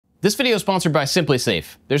This video is sponsored by Simply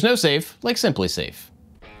Safe. There's no safe like Simply Safe.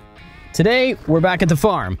 Today, we're back at the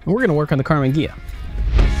farm, and we're gonna work on the Karmann Ghia.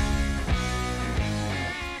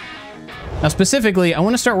 Now specifically, I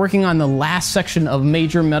wanna start working on the last section of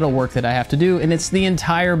major metal work that I have to do, and it's the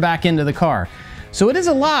entire back end of the car. So it is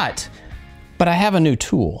a lot, but I have a new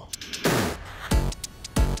tool.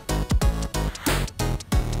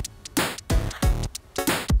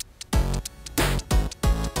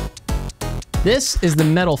 This is the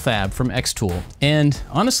MetalFab from xTool, and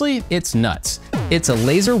honestly, it's nuts. It's a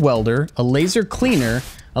laser welder, a laser cleaner,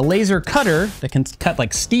 a laser cutter that can cut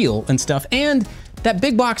like steel and stuff, and that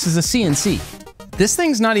big box is a CNC. This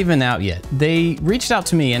thing's not even out yet. They reached out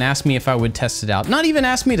to me and asked me if I would test it out. Not even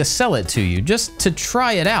asked me to sell it to you, just to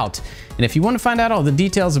try it out. And if you want to find out all the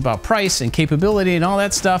details about price and capability and all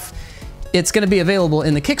that stuff, it's gonna be available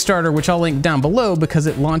in the Kickstarter, which I'll link down below because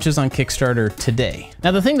it launches on Kickstarter today.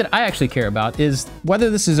 Now, the thing that I actually care about is whether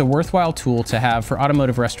this is a worthwhile tool to have for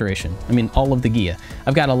automotive restoration. I mean, all of the Ghia.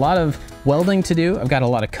 I've got a lot of welding to do, I've got a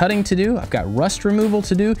lot of cutting to do, I've got rust removal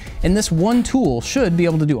to do, and this one tool should be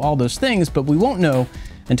able to do all those things, but we won't know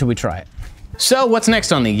until we try it. So what's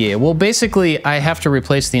next on the Ghia? Well, basically, I have to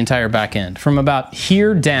replace the entire back end. From about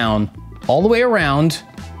here down, all the way around,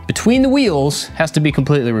 between the wheels has to be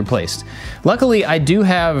completely replaced. Luckily, I do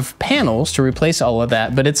have panels to replace all of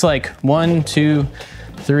that, but it's like 1, 2,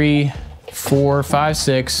 3, 4, 5,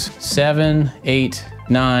 6, 7, 8,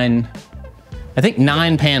 9, I think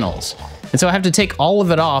 9 panels. And so I have to take all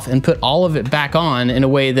of it off and put all of it back on in a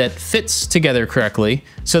way that fits together correctly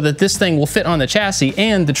so that this thing will fit on the chassis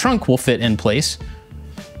and the trunk will fit in place.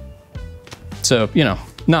 So, you know,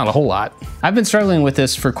 not a whole lot. I've been struggling with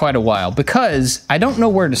this for quite a while because I don't know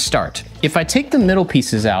where to start. If I take the middle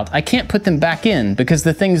pieces out, I can't put them back in because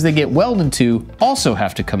the things they get welded to also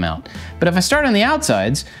have to come out. But if I start on the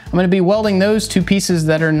outsides, I'm gonna be welding those two pieces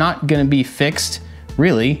that are not gonna be fixed,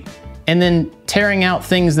 really, and then tearing out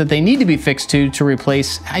things that they need to be fixed to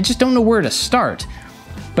replace. I just don't know where to start,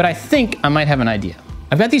 but I think I might have an idea.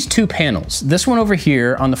 I've got these two panels. This one over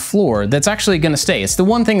here on the floor that's actually gonna stay. It's the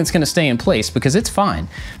one thing that's gonna stay in place because it's fine.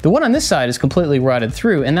 The one on this side is completely rotted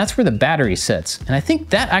through, and that's where the battery sits. And I think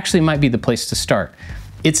that actually might be the place to start.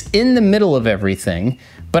 It's in the middle of everything,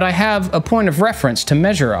 but I have a point of reference to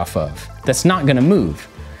measure off of that's not gonna move.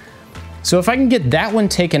 So if I can get that one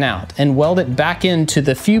taken out and weld it back into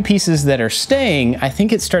the few pieces that are staying, I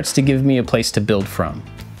think it starts to give me a place to build from.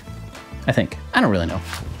 I think. I don't really know.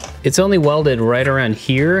 It's only welded right around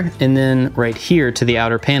here and then right here to the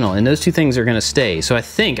outer panel, and those two things are gonna stay. So I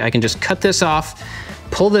think I can just cut this off,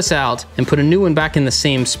 pull this out, and put a new one back in the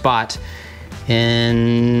same spot,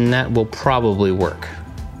 and that will probably work.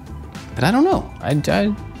 But I don't know. I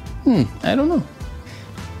don't know.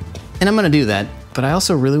 And I'm gonna do that, but I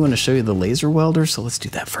also really wanna show you the laser welder, so let's do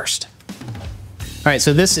that first. All right,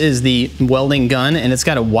 so this is the welding gun, and it's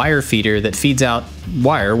got a wire feeder that feeds out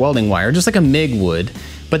wire, welding wire, just like a MIG would.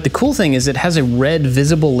 But the cool thing is it has a red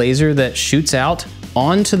visible laser that shoots out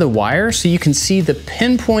onto the wire so you can see the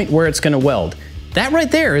pinpoint where it's gonna weld. That right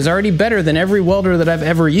there is already better than every welder that I've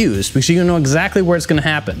ever used because you know exactly where it's gonna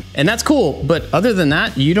happen. And that's cool, but other than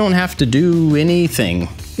that, you don't have to do anything.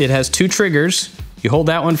 It has two triggers. You hold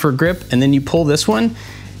that one for grip and then you pull this one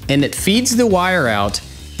and it feeds the wire out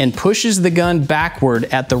and pushes the gun backward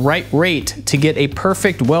at the right rate to get a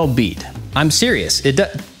perfect weld bead. I'm serious, it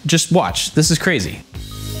does. Just watch, this is crazy.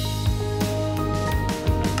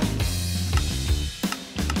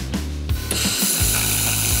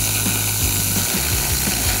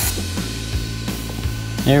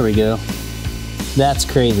 There we go. That's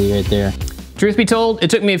crazy right there. Truth be told, it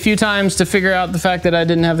took me a few times to figure out the fact that I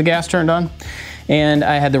didn't have the gas turned on and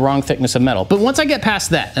I had the wrong thickness of metal. But once I get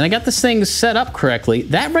past that and I got this thing set up correctly,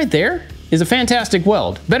 that right there is a fantastic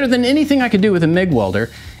weld. Better than anything I could do with a MIG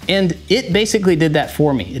welder. And it basically did that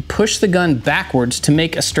for me. It pushed the gun backwards to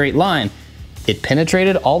make a straight line. It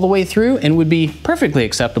penetrated all the way through and would be perfectly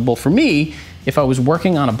acceptable for me if I was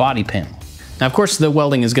working on a body panel. Now, of course, the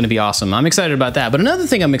welding is gonna be awesome. I'm excited about that, but another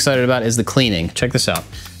thing I'm excited about is the cleaning. Check this out.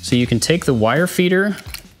 So you can take the wire feeder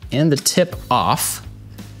and the tip off,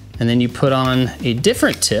 and then you put on a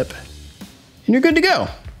different tip, and you're good to go.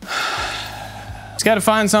 It's gotta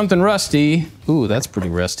find something rusty. Ooh, that's pretty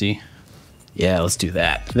rusty. Yeah, let's do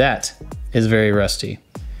that. That is very rusty.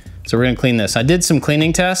 So we're gonna clean this. I did some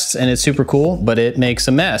cleaning tests, and it's super cool, but it makes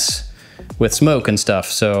a mess with smoke and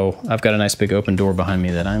stuff. So I've got a nice big open door behind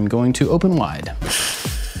me that I'm going to open wide.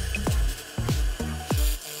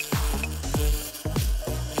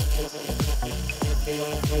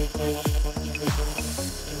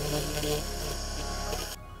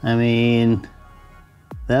 I mean,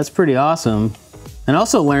 that's pretty awesome. And I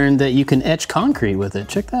also learned that you can etch concrete with it.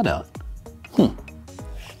 Check that out.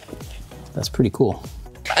 That's pretty cool.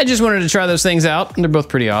 I just wanted to try those things out. They're both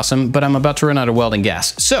pretty awesome, but I'm about to run out of welding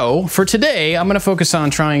gas. So for today, I'm gonna focus on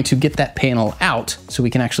trying to get that panel out so we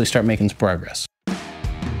can actually start making some progress.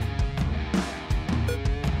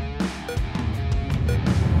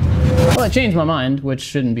 Well, I changed my mind, which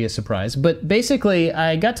shouldn't be a surprise, but basically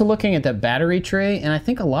I got to looking at that battery tray and I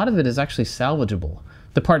think a lot of it is actually salvageable.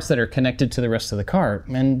 The parts that are connected to the rest of the car,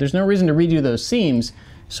 and there's no reason to redo those seams,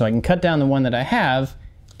 so I can cut down the one that I have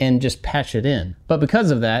and just patch it in. But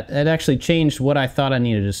because of that, it actually changed what I thought I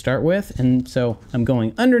needed to start with, and so I'm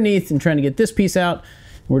going underneath and trying to get this piece out.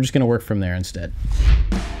 We're just gonna work from there instead.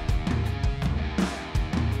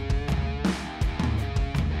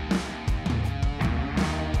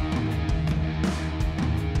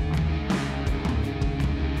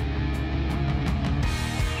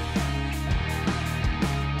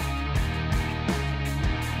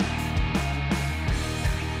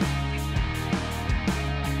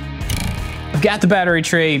 Got the battery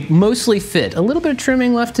tray mostly fit. A little bit of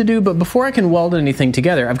trimming left to do, but before I can weld anything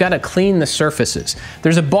together, I've got to clean the surfaces.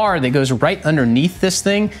 There's a bar that goes right underneath this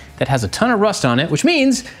thing that has a ton of rust on it, which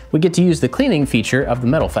means we get to use the cleaning feature of the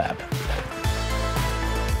MetalFab.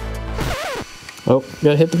 Oh,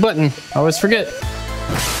 gotta hit the button. I always forget.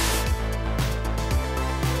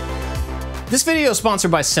 This video is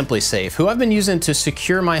sponsored by SimpliSafe, who I've been using to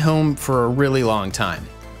secure my home for a really long time.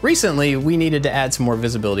 Recently, we needed to add some more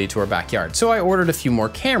visibility to our backyard, so I ordered a few more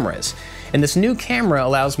cameras. And this new camera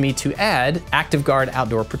allows me to add ActiveGuard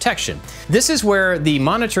outdoor protection. This is where the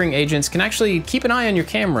monitoring agents can actually keep an eye on your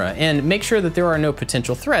camera and make sure that there are no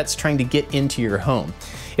potential threats trying to get into your home.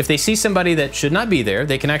 If they see somebody that should not be there,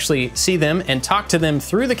 they can actually see them and talk to them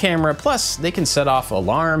through the camera, plus they can set off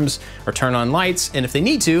alarms or turn on lights, and if they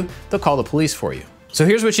need to, they'll call the police for you. So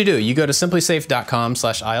here's what you do. You go to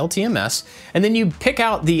simplisafe.com/ILTMS, and then you pick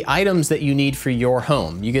out the items that you need for your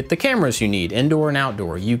home. You get the cameras you need, indoor and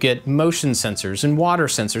outdoor. You get motion sensors and water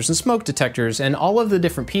sensors and smoke detectors and all of the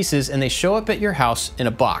different pieces, and they show up at your house in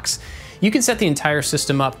a box. You can set the entire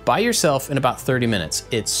system up by yourself in about 30 minutes.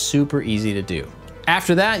 It's super easy to do.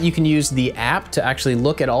 After that, you can use the app to actually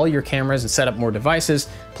look at all your cameras and set up more devices.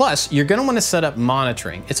 Plus, you're gonna wanna set up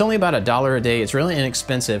monitoring. It's only about $1 a day. It's really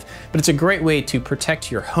inexpensive, but it's a great way to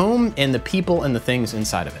protect your home and the people and the things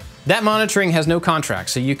inside of it. That monitoring has no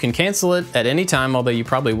contract, so you can cancel it at any time, although you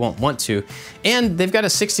probably won't want to. And they've got a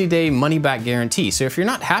 60-day money-back guarantee, so if you're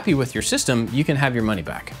not happy with your system, you can have your money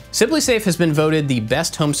back. SimpliSafe has been voted the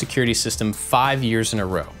best home security system 5 years in a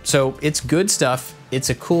row. So it's good stuff. It's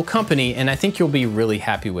a cool company, and I think you'll be really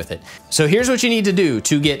happy with it. So here's what you need to do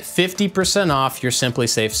to get 50% off your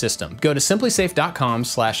SimpliSafe system. Go to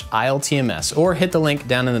simplisafe.com/ILTMS or hit the link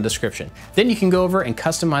down in the description. Then you can go over and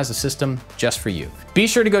customize the system just for you. Be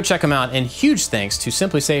sure to go check them out, and huge thanks to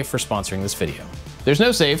SimpliSafe for sponsoring this video. There's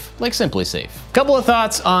no safe like SimpliSafe. Couple of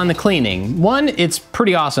thoughts on the cleaning. One, it's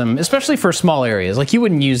pretty awesome, especially for small areas. Like you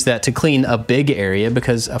wouldn't use that to clean a big area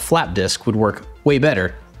because a flap disc would work way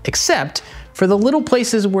better, except for the little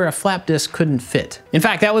places where a flap disc couldn't fit. In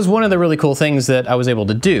fact, that was one of the really cool things that I was able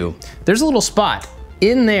to do. There's a little spot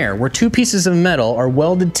in there where two pieces of metal are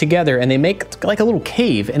welded together and they make like a little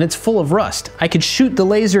cave, and it's full of rust. I could shoot the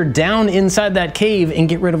laser down inside that cave and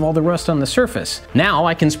get rid of all the rust on the surface. Now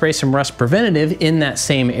I can spray some rust preventative in that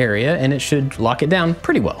same area and it should lock it down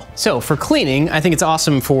pretty well. So for cleaning, I think it's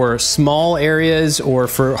awesome for small areas or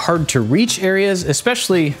for hard to reach areas,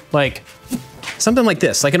 especially like something like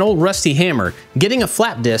this, like an old rusty hammer. Getting a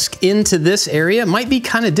flap disc into this area might be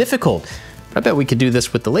kind of difficult. But I bet we could do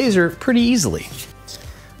this with the laser pretty easily.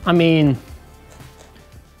 I mean,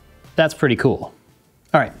 that's pretty cool.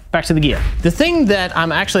 All right, back to the Ghia. The thing that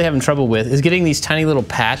I'm actually having trouble with is getting these tiny little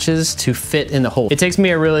patches to fit in the hole. It takes me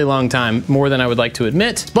a really long time, more than I would like to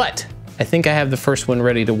admit, but I think I have the first one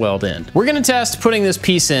ready to weld in. We're gonna test putting this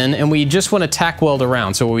piece in, and we just wanna tack weld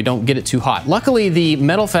around so we don't get it too hot. Luckily, the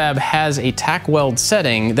MetalFab has a tack weld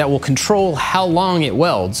setting that will control how long it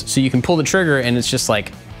welds, so you can pull the trigger and it's just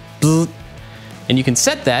like, bzz, and you can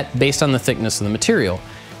set that based on the thickness of the material.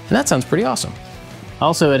 And that sounds pretty awesome.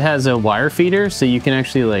 Also, it has a wire feeder, so you can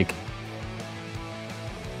actually like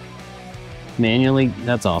manually,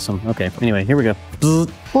 that's awesome. Okay, anyway, here we go. Bzz.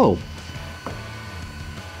 Whoa.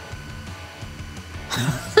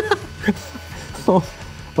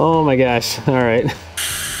 Oh my gosh, all right.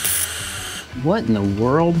 What in the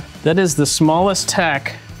world? That is the smallest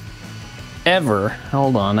tack ever.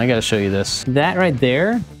 Hold on, I gotta show you this. That right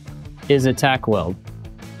there is a tack weld,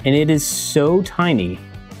 and it is so tiny.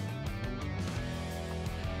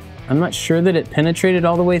 I'm not sure that it penetrated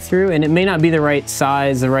all the way through, and it may not be the right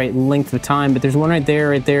size, the right length of time, but there's one right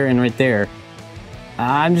there, and right there.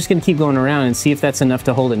 I'm just gonna keep going around and see if that's enough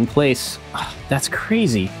to hold it in place. Oh, that's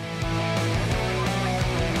crazy.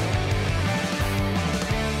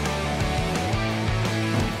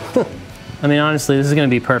 I mean, honestly, this is gonna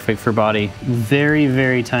be perfect for body. Very,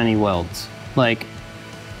 very tiny welds. Like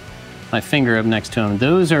my finger up next to them.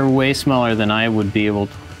 Those are way smaller than I would be able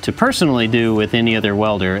to personally do with any other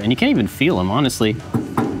welder. And you can't even feel them, honestly.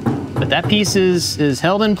 But that piece is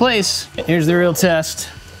held in place. Here's the real test.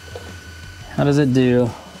 How does it do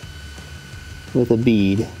with a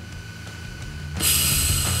bead?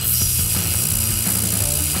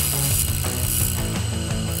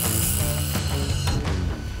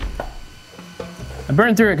 I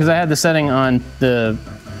burned through it because I had the setting on the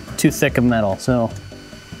too thick of metal, so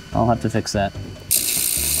I'll have to fix that.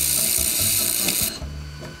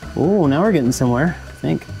 Oh, now we're getting somewhere, I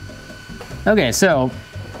think. Okay, so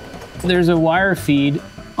there's a wire feed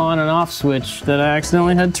on and off switch that I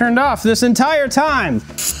accidentally had turned off this entire time.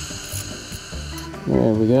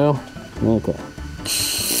 There we go. Okay.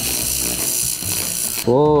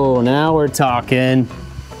 Whoa, now we're talking.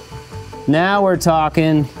 Now we're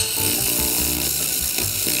talking.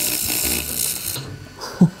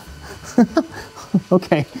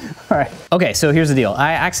 Okay, all right. Okay, so here's the deal.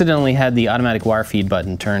 I accidentally had the automatic wire feed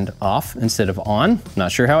button turned off instead of on.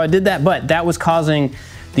 Not sure how I did that, but that was causing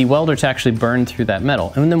the welder to actually burn through that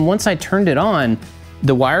metal. And then once I turned it on,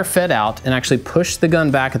 the wire fed out and actually pushed the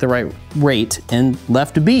gun back at the right rate and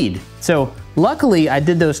left a bead. So luckily I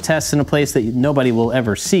did those tests in a place that nobody will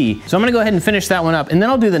ever see. So I'm gonna go ahead and finish that one up, and then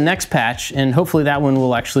I'll do the next patch, and hopefully that one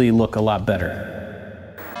will actually look a lot better.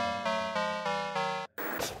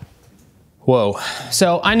 Whoa.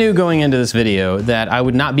 So I knew going into this video that I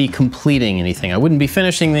would not be completing anything. I wouldn't be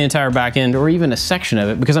finishing the entire back end or even a section of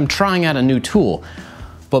it because I'm trying out a new tool.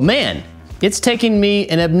 But man, it's taking me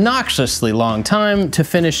an obnoxiously long time to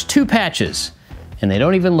finish 2 patches, and they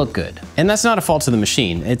don't even look good. And that's not a fault of the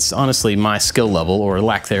machine. It's honestly my skill level or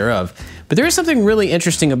lack thereof. But there is something really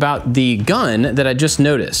interesting about the gun that I just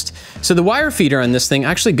noticed. So the wire feeder on this thing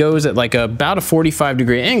actually goes at like about a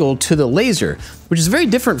 45-degree angle to the laser, which is very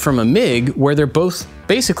different from a MIG where they're both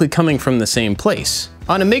basically coming from the same place.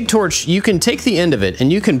 On a MIG torch, you can take the end of it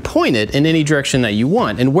and you can point it in any direction that you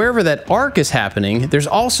want. And wherever that arc is happening, there's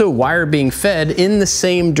also wire being fed in the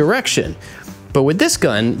same direction. But with this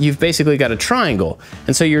gun, you've basically got a triangle.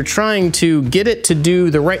 And so you're trying to get it to do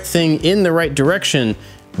the right thing in the right direction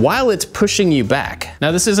while it's pushing you back.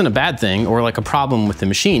 Now, this isn't a bad thing or like a problem with the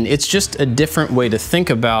machine. It's just a different way to think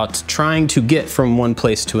about trying to get from one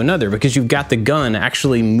place to another, because you've got the gun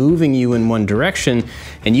actually moving you in one direction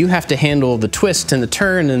and you have to handle the twist and the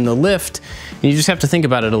turn and the lift, and you just have to think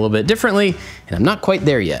about it a little bit differently, and I'm not quite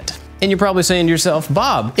there yet. And you're probably saying to yourself,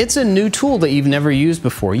 Bob, it's a new tool that you've never used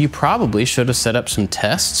before. You probably should have set up some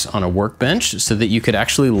tests on a workbench so that you could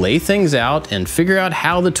actually lay things out and figure out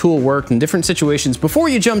how the tool worked in different situations before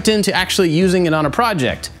you jumped into actually using it on a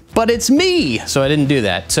project. But it's me, so I didn't do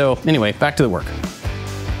that. So anyway, back to the work.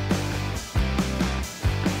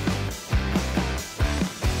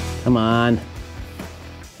 Come on.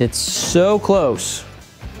 It's so close.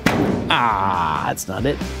 Ah, that's not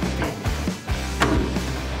it.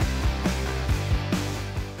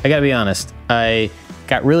 I gotta be honest, I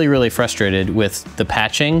got really frustrated with the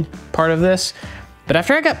patching part of this, but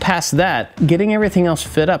after I got past that, getting everything else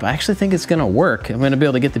fit up, I actually think it's gonna work. I'm gonna be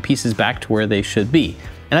able to get the pieces back to where they should be.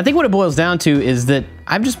 And I think what it boils down to is that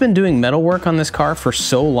I've just been doing metal work on this car for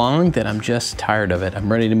so long that I'm just tired of it.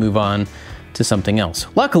 I'm ready to move on to something else.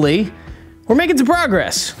 Luckily, we're making some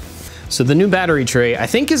progress. So the new battery tray, I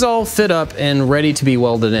think, is all fit up and ready to be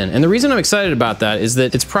welded in. And the reason I'm excited about that is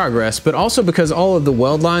that it's progress, but also because all of the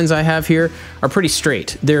weld lines I have here are pretty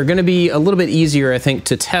straight. They're gonna be a little bit easier, I think,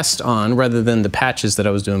 to test on rather than the patches that I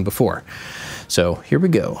was doing before. So here we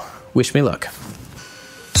go. Wish me luck.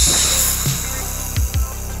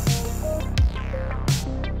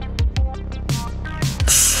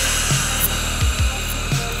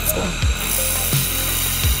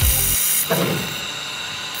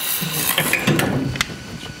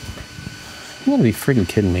 You gotta be freaking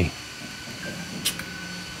kidding me.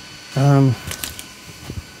 All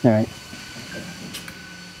right.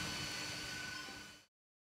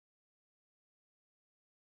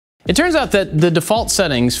 It turns out that the default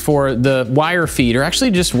settings for the wire feed are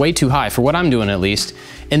actually just way too high for what I'm doing, at least.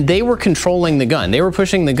 And they were controlling the gun. They were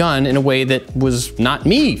pushing the gun in a way that was not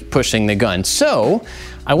me pushing the gun. So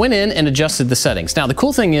I went in and adjusted the settings. Now, the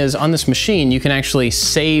cool thing is on this machine, you can actually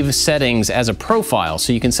save settings as a profile.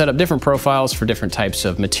 So you can set up different profiles for different types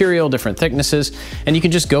of material, different thicknesses, and you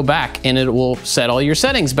can just go back and it will set all your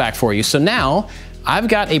settings back for you. So now I've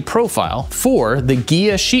got a profile for the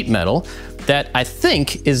Ghia sheet metal that I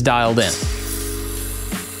think is dialed in.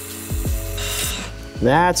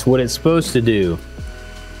 That's what it's supposed to do.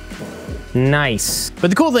 Nice. But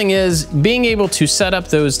the cool thing is being able to set up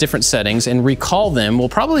those different settings and recall them will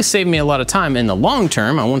probably save me a lot of time in the long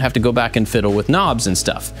term. I won't have to go back and fiddle with knobs and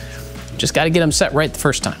stuff. Just got to get them set right the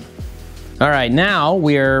first time. All right, now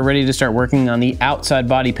we are ready to start working on the outside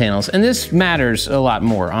body panels. And this matters a lot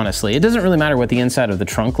more, honestly. It doesn't really matter what the inside of the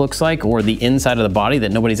trunk looks like or the inside of the body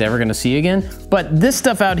that nobody's ever gonna see again. But this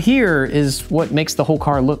stuff out here is what makes the whole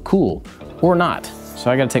car look cool, or not. So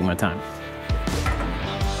I gotta take my time.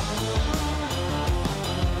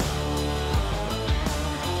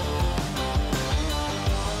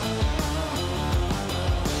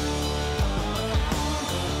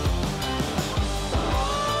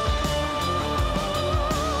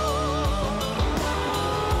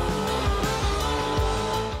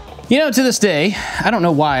 You know, to this day, I don't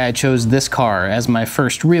know why I chose this car as my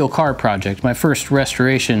first real car project, my first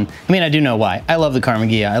restoration. I mean, I do know why. I love the Karmann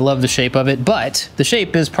Ghia. I love the shape of it, but the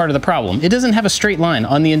shape is part of the problem. It doesn't have a straight line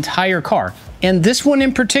on the entire car. And this one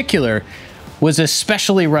in particular was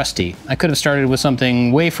especially rusty. I could have started with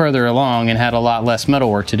something way further along and had a lot less metal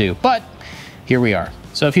work to do, but here we are.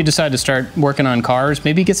 So if you decide to start working on cars,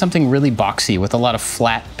 maybe get something really boxy with a lot of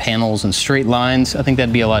flat panels and straight lines. I think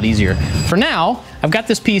that'd be a lot easier. For now, I've got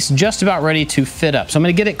this piece just about ready to fit up. So I'm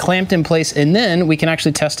gonna get it clamped in place and then we can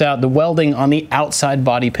actually test out the welding on the outside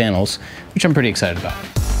body panels, which I'm pretty excited about.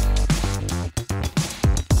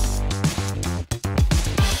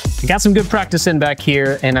 I got some good practice in back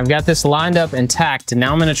here and I've got this lined up and tacked. And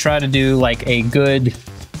now I'm gonna try to do like a good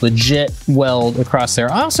legit weld across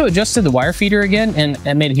there. I also adjusted the wire feeder again and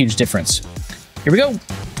that made a huge difference. Here we go.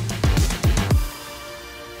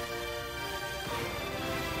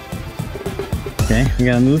 Okay, we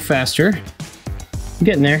gotta move faster. I'm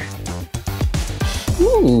getting there.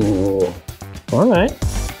 Ooh, all right.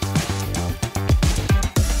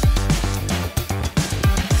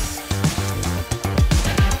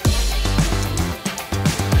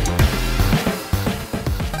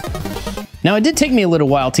 Now, it did take me a little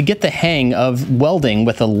while to get the hang of welding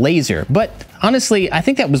with a laser, but honestly, I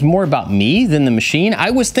think that was more about me than the machine. I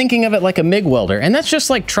was thinking of it like a MIG welder, and that's just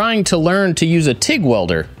like trying to learn to use a TIG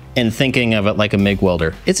welder and thinking of it like a MIG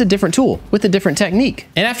welder. It's a different tool with a different technique.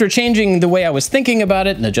 And after changing the way I was thinking about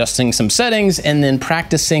it and adjusting some settings and then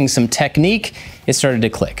practicing some technique, it started to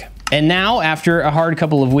click. And now, after a hard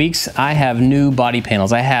couple of weeks, I have new body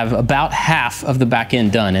panels. I have about half of the back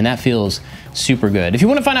end done, and that feels super good. If you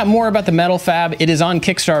want to find out more about the MetalFab, it is on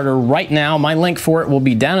Kickstarter right now. My link for it will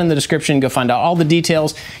be down in the description. Go find out all the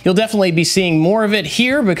details. You'll definitely be seeing more of it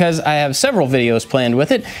here because I have several videos planned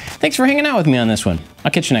with it. Thanks for hanging out with me on this one.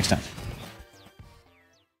 I'll catch you next time.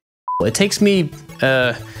 It takes me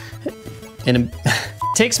an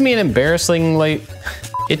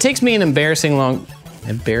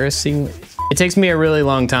It takes me a really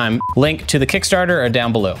long time. Link to the Kickstarter are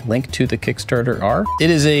down below. Link to the Kickstarter are. It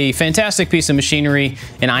is a fantastic piece of machinery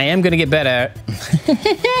and I am gonna get better at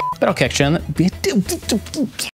it. But I'll catch you on that.